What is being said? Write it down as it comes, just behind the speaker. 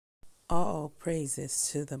All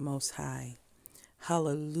praises to the Most High.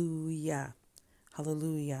 Hallelujah.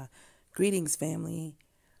 Hallelujah. Greetings, family.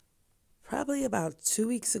 Probably about 2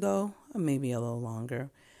 weeks ago, or maybe a little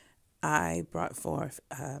longer, I brought forth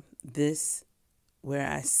this where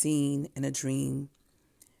I seen in a dream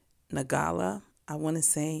Ngala, I want to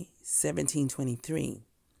say 1723.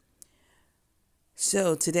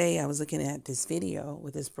 So today I was looking at this video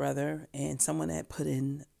with this brother, and someone had put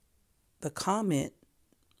in the comment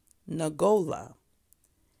Ngola.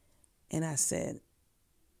 And I said,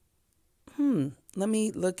 let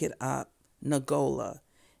me look it up, Ngola,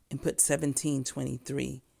 and put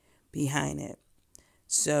 1723 behind it.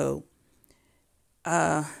 So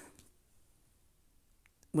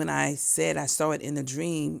when I said I saw it in the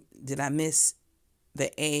dream, did I miss the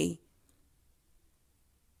A?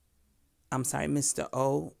 I'm sorry, miss the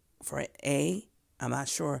O for A? I'm not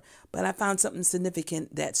sure. But I found something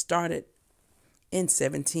significant that started in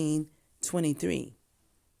 1723.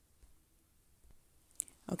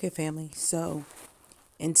 Okay, family. So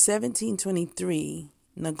in 1723,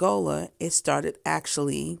 Ngola, it started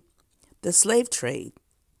actually the slave trade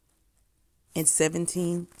in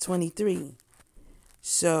 1723.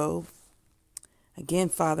 So again,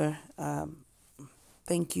 Father,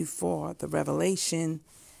 thank you for the revelation.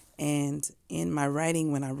 And in my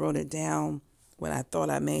writing, when I wrote it down, what I thought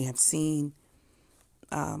I may have seen,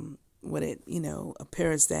 what it,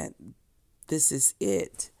 appears that this is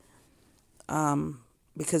it.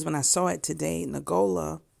 Because when I saw it today,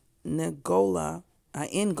 Ngola,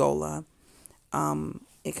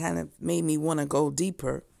 it kind of made me want to go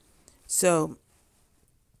deeper. So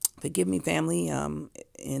forgive me, family,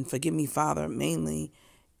 and forgive me, Father, mainly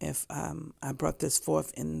if I brought this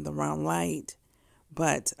forth in the wrong light.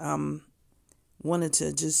 But wanted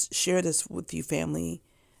to just share this with you, family,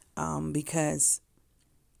 because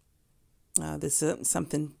this is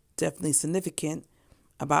something definitely significant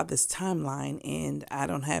about this timeline, and I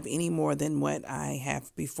don't have any more than what I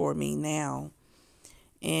have before me now.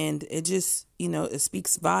 And it just, it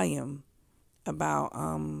speaks volume about,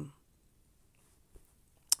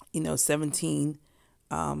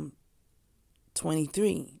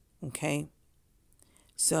 1723, okay?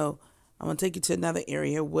 So I'm going to take you to another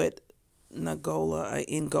area, what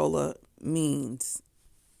Ngola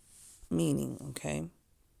meaning, okay?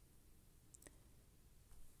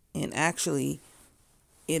 And actually,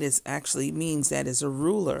 it is actually means that is a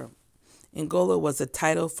ruler. Ngola was a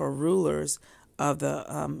title for rulers of the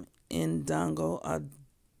Ndongo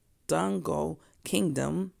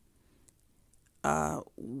kingdom,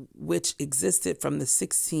 which existed from the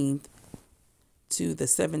 16th to the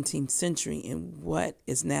 17th century in what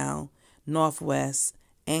is now northwest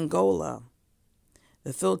Angola.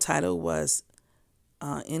 The full title was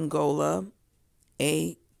Ngola,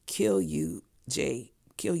 a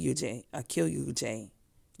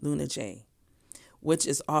Luna J, which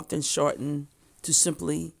is often shortened to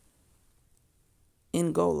simply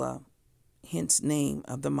Ngola, hence name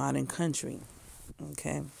of the modern country.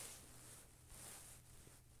 Okay.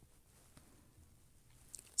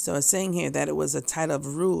 So it's saying here that it was a title of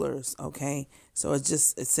rulers. Okay. So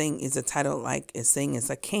it's saying it's a title like it's saying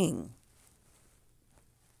it's a king.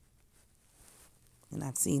 And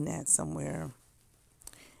I've seen that somewhere.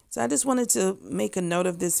 So I just wanted to make a note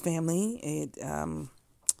of this, family,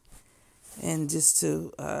 and just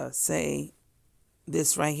to say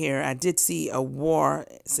this right here. I did see a war,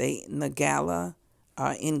 say Ngala,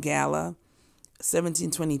 in Ngala,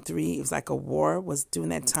 1723. It was like a war was during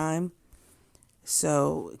that time.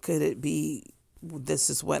 So could it be this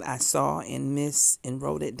is what I saw and missed and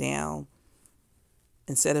wrote it down?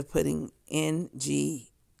 Instead of putting Ngola,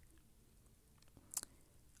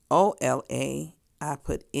 I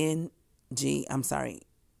put Ngala.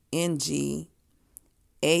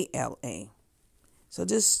 So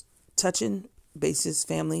just touching bases,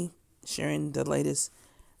 family, sharing the latest,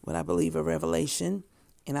 what I believe a revelation,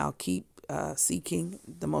 and I'll keep seeking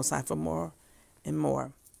the Most High for more and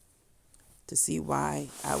more to see why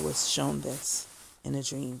I was shown this in a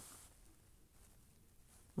dream.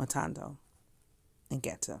 Matando and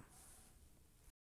Geta.